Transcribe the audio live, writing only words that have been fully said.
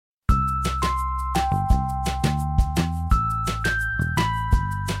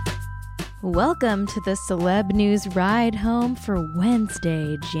Welcome to the Celeb News Ride Home for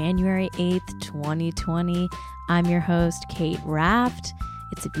Wednesday, January 8th, 2020. I'm your host, Kate Raft.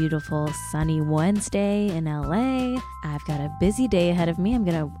 It's a beautiful sunny Wednesday in LA. I've got a busy day ahead of me. I'm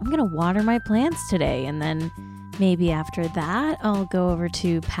gonna water my plants today, and then maybe after that, I'll go over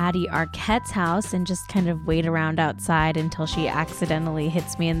to Patty Arquette's house and just kind of wait around outside until she accidentally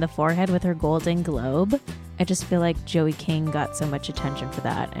hits me in the forehead with her Golden Globe. I just feel like Joey King got so much attention for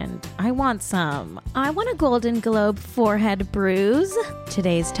that, and I want some. I want a Golden Globe forehead bruise.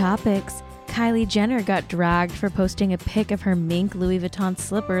 Today's topics. Kylie Jenner got dragged for posting a pic of her mink Louis Vuitton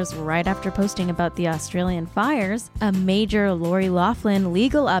slippers right after posting about the Australian fires. A major Lori Loughlin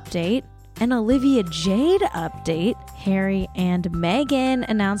legal update. An Olivia Jade update. Harry and Meghan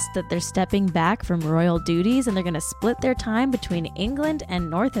announced that they're stepping back from royal duties and they're going to split their time between England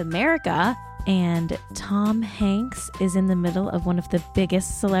and North America. And Tom Hanks is in the middle of one of the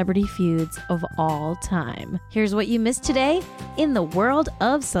biggest celebrity feuds of all time. Here's what you missed today in the world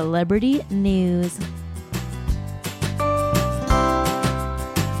of celebrity news.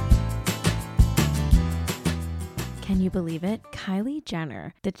 Can you believe it? Kylie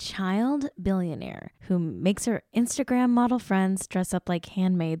Jenner, the child billionaire who makes her Instagram model friends dress up like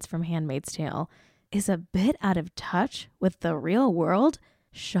handmaids from Handmaid's Tale, is a bit out of touch with the real world?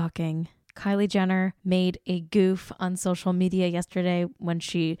 Shocking. Kylie Jenner made a goof on social media yesterday when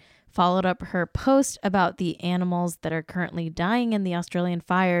she followed up her post about the animals that are currently dying in the Australian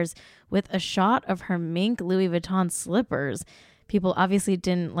fires with a shot of her mink Louis Vuitton slippers. People obviously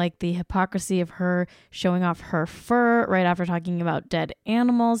didn't like the hypocrisy of her showing off her fur right after talking about dead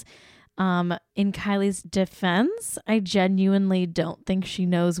animals. In Kylie's defense, I genuinely don't think she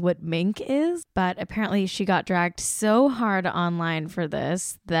knows what mink is, but apparently she got dragged so hard online for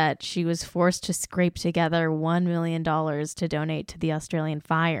this that she was forced to scrape together $1 million to donate to the Australian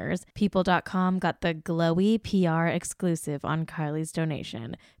fires. People.com got the glowy PR exclusive on Kylie's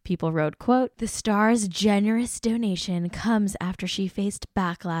donation. People wrote, quote, "The star's generous donation comes after she faced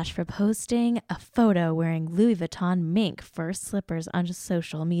backlash for posting a photo wearing Louis Vuitton mink fur slippers on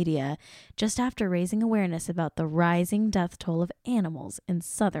social media, just after raising awareness about the rising death toll of animals in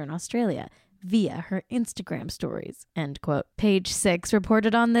southern Australia via her Instagram stories," end quote. Page 6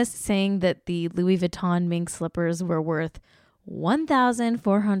 reported on this, saying that the Louis Vuitton mink slippers were worth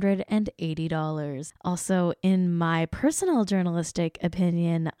 $1,480. Also, in my personal journalistic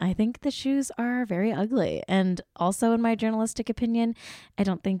opinion, I think the shoes are very ugly. And also in my journalistic opinion, I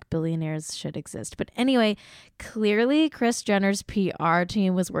don't think billionaires should exist. But anyway, clearly Kris Jenner's PR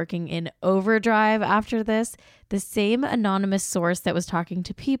team was working in overdrive after this. The same anonymous source that was talking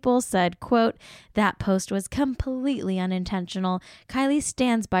to People said, quote, "That post was completely unintentional. Kylie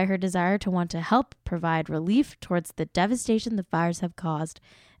stands by her desire to want to help provide relief towards the devastation the fires have caused,"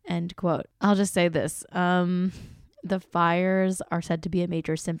 end quote. I'll just say this. The fires are said to be a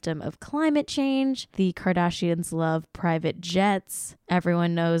major symptom of climate change. The Kardashians love private jets.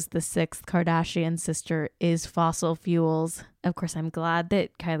 Everyone knows the sixth Kardashian sister is fossil fuels. Of course, I'm glad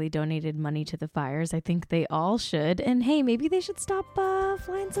that Kylie donated money to the fires. I think they all should. And hey, maybe they should stop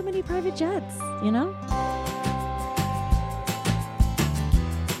flying so many private jets, you know?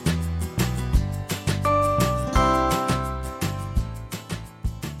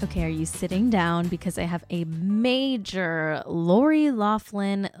 Okay, are you sitting down? Because I have a major Lori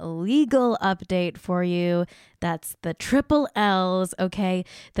Loughlin legal update for you. That's the triple L's, okay?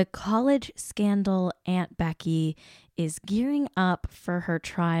 The college scandal Aunt Becky is gearing up for her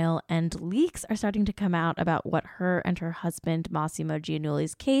trial, and leaks are starting to come out about what her and her husband Massimo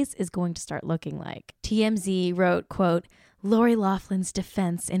Giannulli's case is going to start looking like. TMZ wrote, quote, "Lori Loughlin's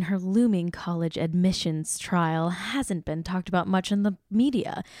defense in her looming college admissions trial hasn't been talked about much in the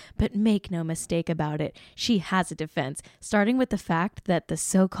media, but make no mistake about it, she has a defense, starting with the fact that the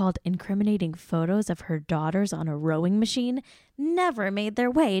so-called incriminating photos of her daughters on a rowing machine never made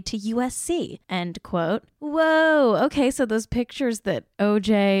their way to USC," end quote. Whoa, okay, so those pictures that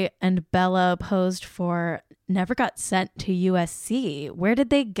OJ and Bella posed for never got sent to USC. Where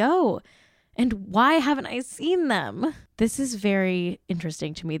did they go? And why haven't I seen them? This is very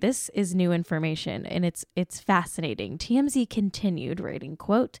interesting to me. This is new information, and it's fascinating. TMZ continued writing,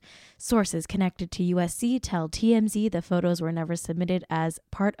 quote, "Sources connected to USC tell TMZ the photos were never submitted as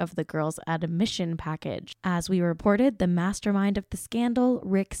part of the girls' admission package. As we reported, the mastermind of the scandal,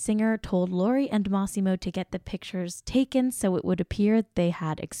 Rick Singer, told Lori and Massimo to get the pictures taken so it would appear they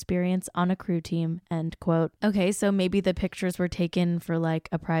had experience on a crew team," end quote. Okay, so maybe the pictures were taken for like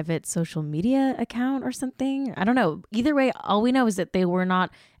a private social media account or something. I don't know. Either way, all we know is that they were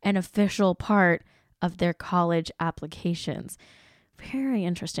not an official part of their college applications. Very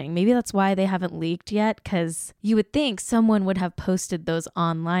interesting. Maybe that's why they haven't leaked yet, because you would think someone would have posted those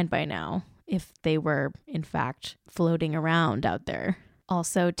online by now if they were, in fact, floating around out there.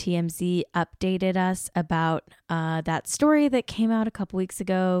 Also, TMZ updated us about that story that came out a couple weeks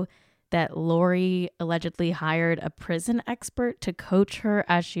ago that Lori allegedly hired a prison expert to coach her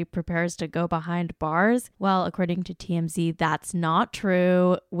as she prepares to go behind bars. Well, according to TMZ, that's not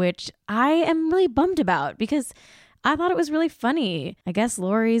true, which I am really bummed about because I thought it was really funny. I guess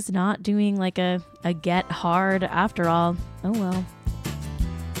Lori's not doing like a get hard after all. Oh well.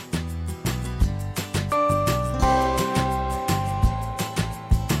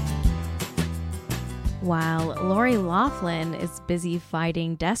 While Lori Loughlin is busy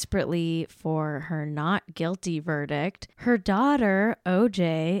fighting desperately for her not guilty verdict, her daughter,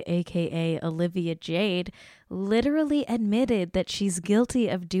 OJ, aka Olivia Jade, literally admitted that she's guilty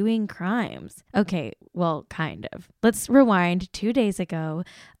of doing crimes. Okay, well, kind of. Let's rewind. 2 days ago,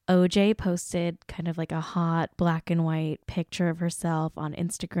 OJ posted kind of like a hot black and white picture of herself on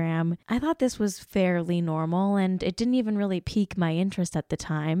Instagram. I thought this was fairly normal and it didn't even really pique my interest at the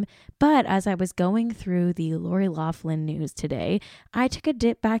time. But as I was going through the Lori Loughlin news today, I took a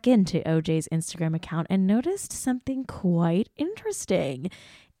dip back into OJ's Instagram account and noticed something quite interesting.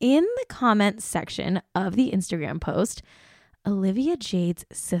 In the comments section of the Instagram post, Olivia Jade's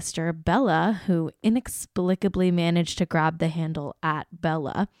sister, Bella, who inexplicably managed to grab the handle at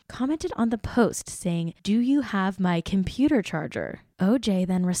Bella, commented on the post saying, "Do you have my computer charger?" OJ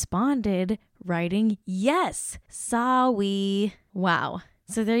then responded, writing, "Yes, saw we." Wow.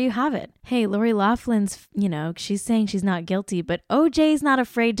 So there you have it. Hey, Lori Loughlin's, she's saying she's not guilty, but OJ's not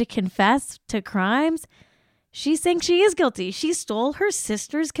afraid to confess to crimes. She's saying she is guilty. She stole her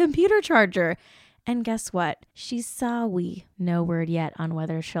sister's computer charger. And guess what? She's sorry. No word yet on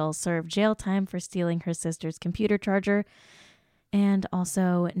whether she'll serve jail time for stealing her sister's computer charger. And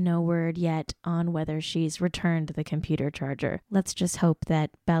also no word yet on whether she's returned the computer charger. Let's just hope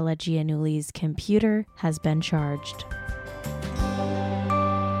that Bella Giannulli's computer has been charged.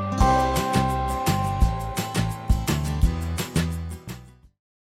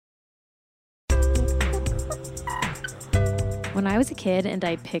 When I was a kid and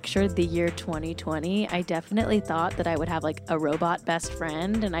I pictured the year 2020, I definitely thought that I would have like a robot best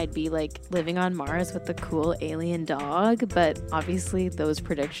friend and I'd be like living on Mars with a cool alien dog, but obviously those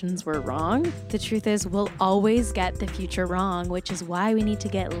predictions were wrong. The truth is, we'll always get the future wrong, which is why we need to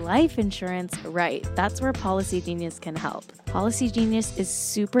get life insurance right. That's where Policy Genius can help. Policy Genius is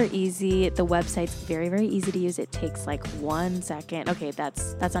super easy. The website's very, very easy to use. It takes like 1 second. Okay,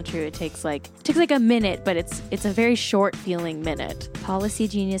 that's not true. It takes like a minute, but it's a very short feeling minute. Policy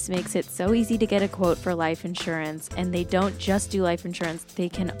Genius makes it so easy to get a quote for life insurance, and they don't just do life insurance. They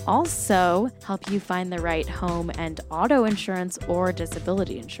can also help you find the right home and auto insurance or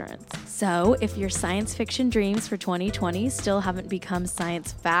disability insurance. So if your science fiction dreams for 2020 still haven't become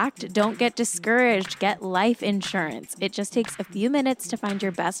science fact, don't get discouraged. Get life insurance. It just takes a few minutes to find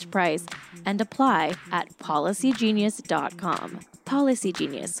your best price and apply at policygenius.com. Policy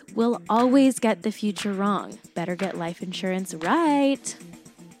Genius will always get the future wrong. Better get life insurance right.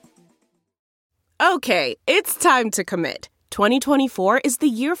 Okay, it's time to commit. 2024 is the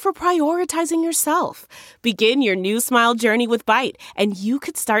year for prioritizing yourself. Begin your new smile journey with Byte, and you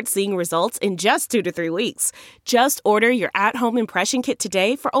could start seeing results in just 2 to 3 weeks. Just order your at-home impression kit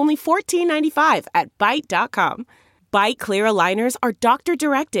today for only $14.95 at Byte.com. Byte Clear aligners are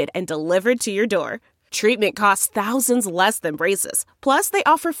doctor-directed and delivered to your door. Treatment costs thousands less than braces. Plus, they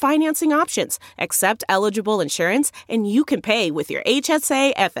offer financing options, accept eligible insurance, and you can pay with your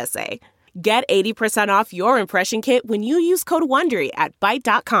HSA FSA. Get 80% off your impression kit when you use code WONDERY at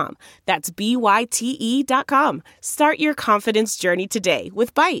Byte.com. That's BYTE.com. Start your confidence journey today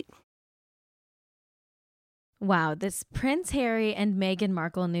with Byte. Wow, this Prince Harry and Meghan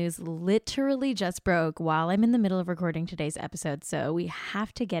Markle news literally just broke while I'm in the middle of recording today's episode, so we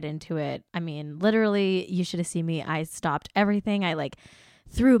have to get into it. I mean, literally, you should have seen me. I stopped everything. I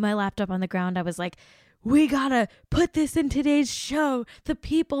threw my laptop on the ground. I was like, we gotta put this in today's show. The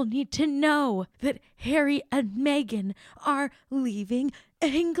people need to know that Harry and Meghan are leaving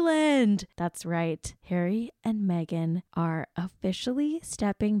England. That's right. Harry and Meghan are officially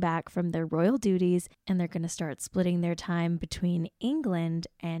stepping back from their royal duties, and they're going to start splitting their time between England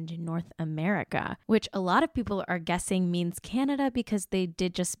and North America, which a lot of people are guessing means Canada because they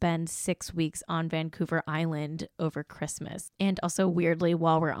did just spend 6 weeks on Vancouver Island over Christmas. And also, weirdly,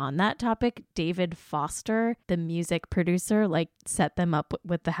 while we're on that topic, David Foster, the music producer, set them up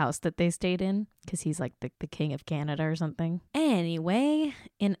with the house that they stayed in. because he's like the king of Canada or something. Anyway,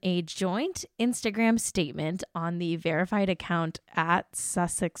 in a joint Instagram statement on the verified account at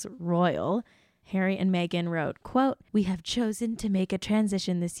Sussex Royal, Harry and Meghan wrote, quote, "We have chosen to make a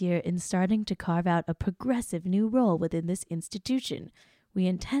transition this year in starting to carve out a progressive new role within this institution. We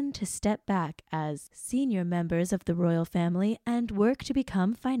intend to step back as senior members of the royal family and work to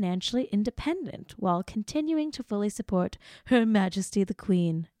become financially independent while continuing to fully support Her Majesty the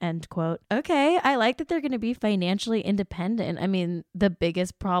Queen," end quote. Okay, I like that they're going to be financially independent. I mean, the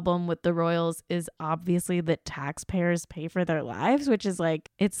biggest problem with the royals is obviously that taxpayers pay for their lives, which is like,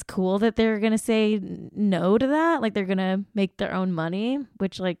 it's cool that they're going to say no to that. Like, they're going to make their own money,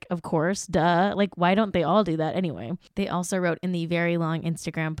 which, like, of course, duh. Like, why don't they all do that anyway? They also wrote in the very long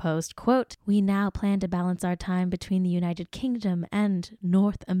Instagram post, quote, "We now plan to balance our time between the United Kingdom and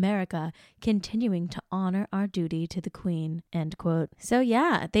North America, continuing to honor our duty to the Queen," end quote. So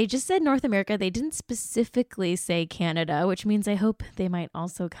yeah, they just said North America. They didn't specifically say Canada, which means I hope they might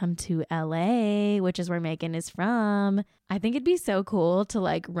also come to LA, which is where Meghan is from. I think it'd be so cool to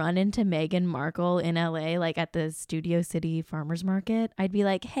like run into Meghan Markle in LA, like at the Studio City Farmers Market. I'd be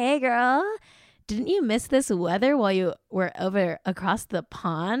like, "Hey girl, didn't you miss this weather while you were over across the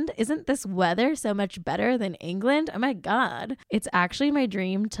pond? Isn't this weather so much better than England? Oh my God." It's actually my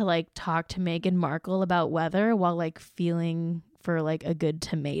dream to like talk to Meghan Markle about weather while like feeling for like a good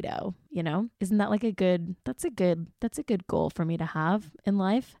tomato, you know? Isn't that like that's a good goal for me to have in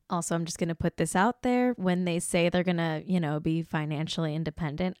life. Also, I'm just going to put this out there. When they say they're going to, you know, be financially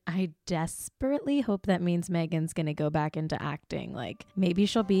independent, I desperately hope that means Meghan's going to go back into acting. Like maybe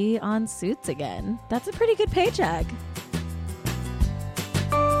she'll be on Suits again. That's a pretty good paycheck.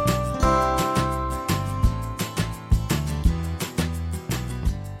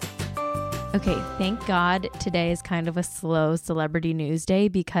 Okay, thank God today is kind of a slow celebrity news day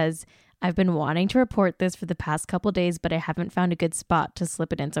because I've been wanting to report this for the past couple days, but I haven't found a good spot to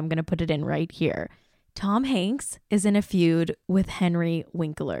slip it in, so I'm going to put it in right here. Tom Hanks is in a feud with Henry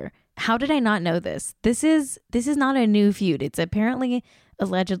Winkler. How did I not know this? This is not a new feud. It's apparently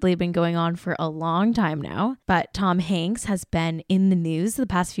allegedly been going on for a long time now. But Tom Hanks has been in the news the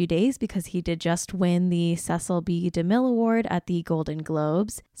past few days because he did just win the Cecil B. DeMille Award at the Golden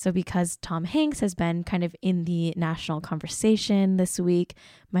Globes. So because Tom Hanks has been kind of in the national conversation this week,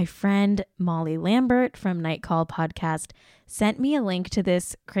 my friend Molly Lambert from Night Call podcast sent me a link to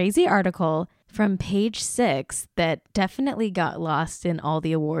this crazy article from Page 6 that definitely got lost in all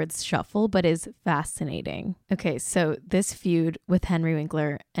the awards shuffle, but is fascinating. Okay, so this feud with Henry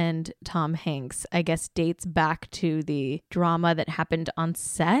Winkler and Tom Hanks, I guess, dates back to the drama that happened on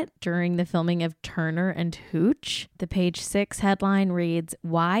set during the filming of Turner and Hooch. The Page 6 headline reads,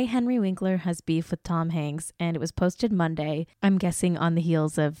 "Why Henry Winkler Has Beef with Tom Hanks," and it was posted Monday, I'm guessing on the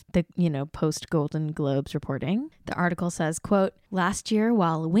heels of the, post-Golden Globes reporting. The article says, quote, "Last year,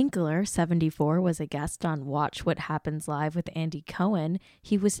 while Winkler, 74, was a guest on Watch What Happens Live with Andy Cohen,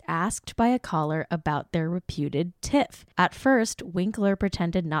 he was asked by a caller about their reputed tiff. At first, Winkler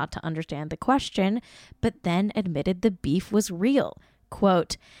pretended not to understand the question, but then admitted the beef was real.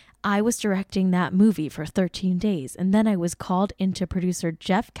 Quote, "I was directing that movie for 13 days, and then I was called into producer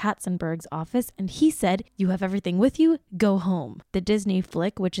Jeff Katzenberg's office, and he said, 'You have everything with you? Go home.'" The Disney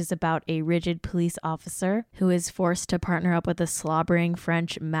flick, which is about a rigid police officer who is forced to partner up with a slobbering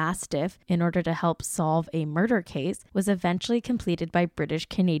French mastiff in order to help solve a murder case, was eventually completed by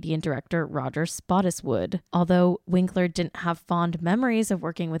British-Canadian director Roger Spottiswoode. Although Winkler didn't have fond memories of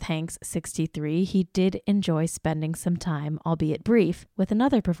working with Hanks, 63, he did enjoy spending some time, albeit brief, with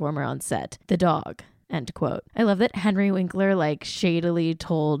another performer on set, the dog, end quote. I love that Henry Winkler shadily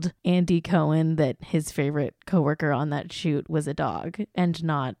told Andy Cohen that his favorite coworker on that shoot was a dog and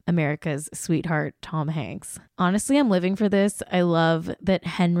not America's sweetheart Tom Hanks. Honestly, I'm living for this. I love that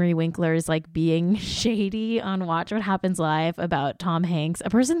Henry Winkler is being shady on Watch What Happens Live about Tom Hanks, a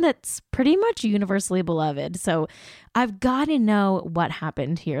person that's pretty much universally beloved. So I've got to know what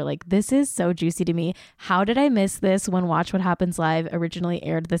happened here. This is so juicy to me. How did I miss this when Watch What Happens Live originally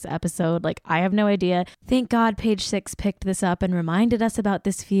aired this episode? I have no idea. Thank God Page 6 picked this up and reminded us about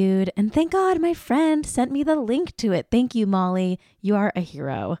this feud. And thank God my friend sent me the link to it. Thank you, Molly. You are a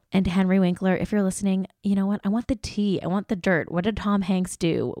hero. And Henry Winkler, if you're listening, you know what? I want the tea. I want the dirt. What did Tom Hanks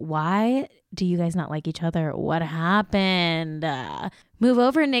do? Why do you guys not like each other? What happened? Move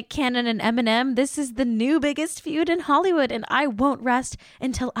over, Nick Cannon and Eminem. This is the new biggest feud in Hollywood, and I won't rest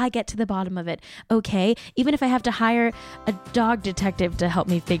until I get to the bottom of it. Okay? Even if I have to hire a dog detective to help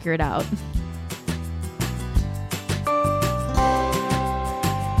me figure it out.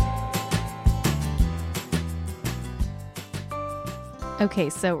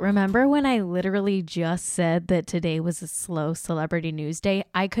 Okay, so remember when I literally just said that today was a slow celebrity news day?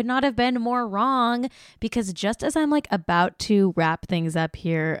 I could not have been more wrong, because just as I'm like about to wrap things up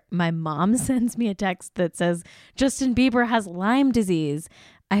here, my mom sends me a text that says Justin Bieber has Lyme disease.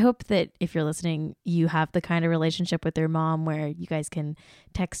 I hope that if you're listening, you have the kind of relationship with your mom where you guys can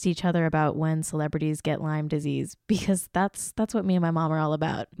text each other about when celebrities get Lyme disease, because that's what me and my mom are all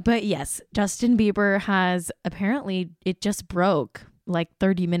about. But yes, Justin Bieber has apparently, it just broke like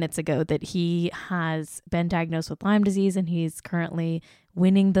 30 minutes ago that he has been diagnosed with Lyme disease, and he's currently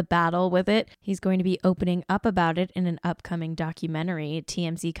winning the battle with it. He's going to be opening up about it in an upcoming documentary.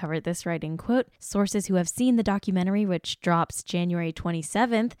 TMZ covered this, writing, quote, "Sources who have seen the documentary, which drops January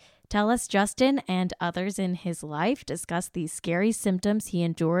 27th, tell us Justin and others in his life discuss the scary symptoms he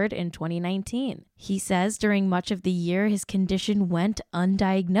endured in 2019. He says during much of the year, his condition went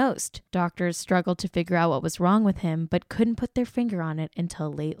undiagnosed. Doctors struggled to figure out what was wrong with him, but couldn't put their finger on it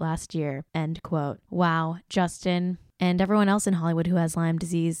until late last year." End quote. Wow, Justin and everyone else in Hollywood who has Lyme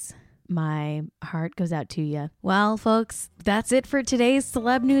disease, my heart goes out to you. Well, folks, that's it for today's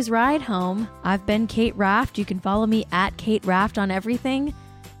Celeb News Ride Home. I've been Kate Raft. You can follow me at Kate Raft on everything.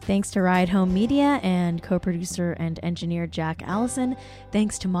 Thanks to Ride Home Media and co-producer and engineer Jack Allison.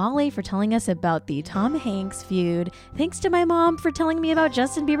 Thanks to Molly for telling us about the Tom Hanks feud. Thanks to my mom for telling me about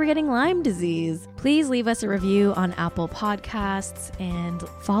Justin Bieber getting Lyme disease. Please leave us a review on Apple Podcasts and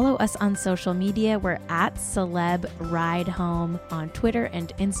follow us on social media. We're at Celeb Ride Home on Twitter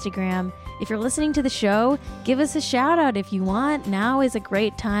and Instagram. If you're listening to the show, give us a shout out if you want. Now is a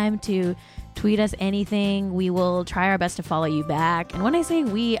great time to tweet us anything. We will try our best to follow you back. And when I say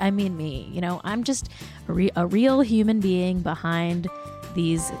we, I mean me. You know, I'm just a real human being behind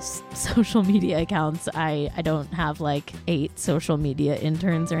these social media accounts. I don't have like 8 social media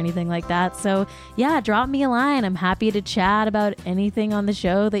interns or anything like that. So yeah, drop me a line. I'm happy to chat about anything on the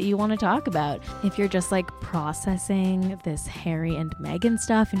show that you want to talk about. If you're just like processing this Harry and Meghan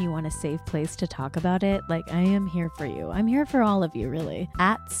stuff and you want a safe place to talk about it, like I am here for you. I'm here for all of you, really.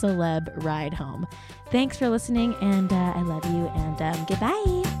 At Celeb Ride Home. Thanks for listening, and I love you, and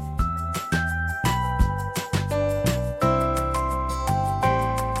goodbye.